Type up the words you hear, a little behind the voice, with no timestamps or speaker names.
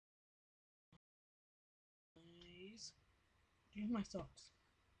shoes. These are my socks.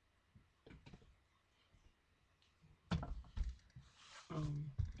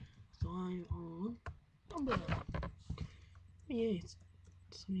 So I'm on tumblr. Yes,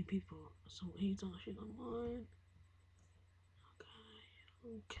 so many people. So he's actually online.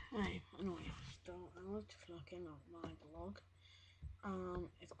 Okay. Anyway, I was just looking at my blog.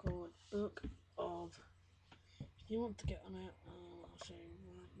 It's called Book of. If you want to get on it, I'll show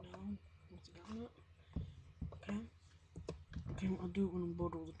you right now. Want to get on it? Okay. Okay, I'll do it when I'm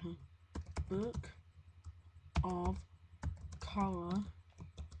bored all the time. Book of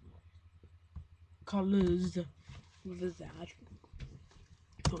colors with a Z.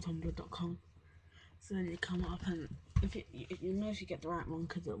 .tumblr.com. So then you come up and if you know if you get the right one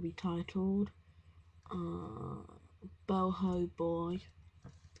because it'll be titled Boho Boy.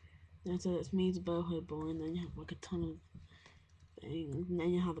 Then so it's me, the Boho Boy, and then you have like a ton of things, and then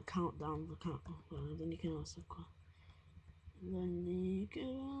you have a countdown of then you can also then you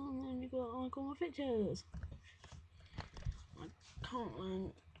got like all my pictures. I can't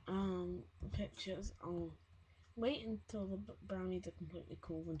learn pictures. I'll wait until the brownies are completely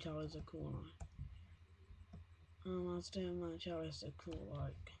cool and Charlies are cool. I was doing my Charlies so cool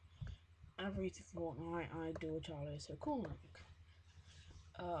like every fortnight I do a Charlie so cool like.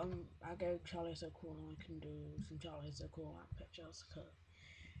 I go Charlie so cool and I can do some Charlie so cool like pictures.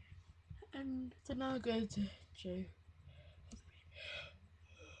 And so now I go to Joe.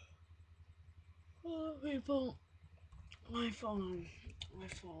 People, my phone,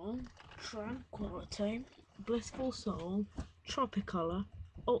 Tranquility, Blissful Soul, Tropicolor,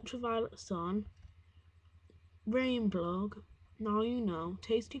 Ultraviolet Sun, Rain Blog, Now You Know,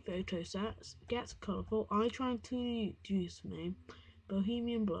 Tasty Photo Sets, Gets Colourful, I Try to Introduce Me,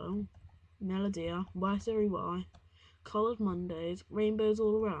 Bohemian Blow, Melodia, Why Sorry Why, Coloured Mondays, Rainbows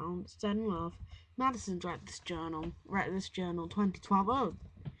All Around, Sten Love, Madison's Write This Journal 2012. Oh,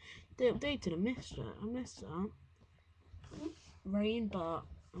 they updated, I missed that. Rainbow,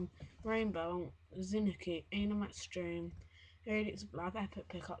 Zinnicky, Ain't Stream, Radix Black, Epic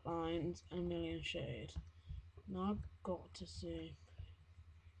Pickup Lines, and A Million Shades. Now I've got to see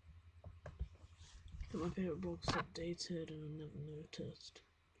that my favourite blog's updated and I never noticed.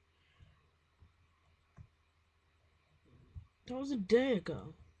 That was a day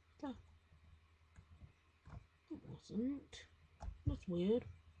ago. That wasn't. That's weird.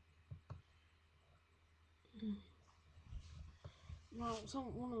 Well,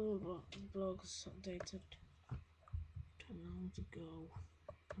 one of the blogs updated 10 hours ago.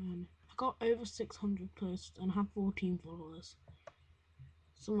 And I got over 600 posts and I have 14 followers.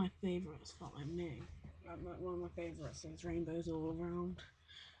 Some of my favourites felt like me. One of my favourites is Rainbows All Around.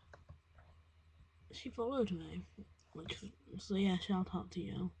 She followed me. So yeah, shout out to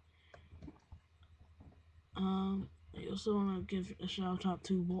you. I also want to give a shout out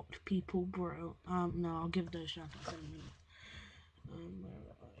to What People Bro. No, I'll give those shout outs in a minute.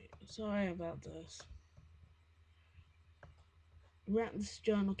 Sorry about this. Write This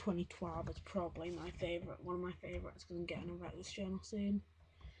Journal 2012 is probably my favourite, one of my favourites because I'm getting a Write This Journal soon.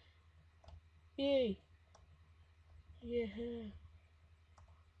 Yay! Yeah.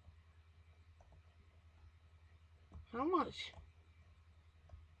 How much?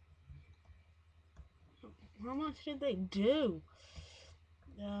 How much did they do?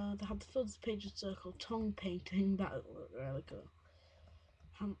 They had to fill this page with circle tongue painting. That looked really cool.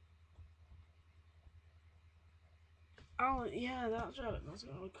 Oh yeah, that's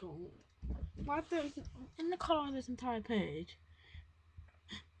really cool. Why they in the colour of this entire page?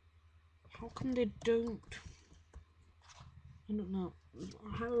 How come they don't? I don't know.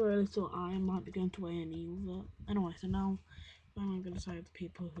 I really thought I might be going to A&E with it. Anyway, so now I'm going to say the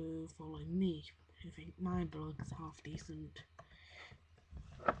people who follow me, who think my blog is half decent.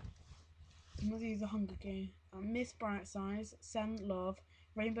 Some of these are Hunger Games. Miss Brightsize, Send Love,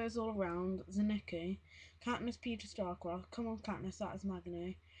 Rainbows All Around, Zinnicky, Katniss Peter Starcroft, Come On Katniss, That Is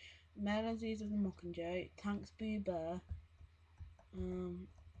Magni, Melodies of the Mockingjay, Thanks Boo Bear,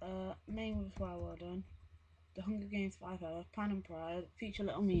 Main with Well Done, The Hunger Games 5 Hour, Pan and Pride, Feature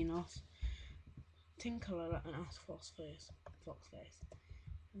Little Minos, Tinkerer and Ask Foxface.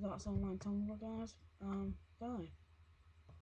 That's all my Tumblr, guys. Bye.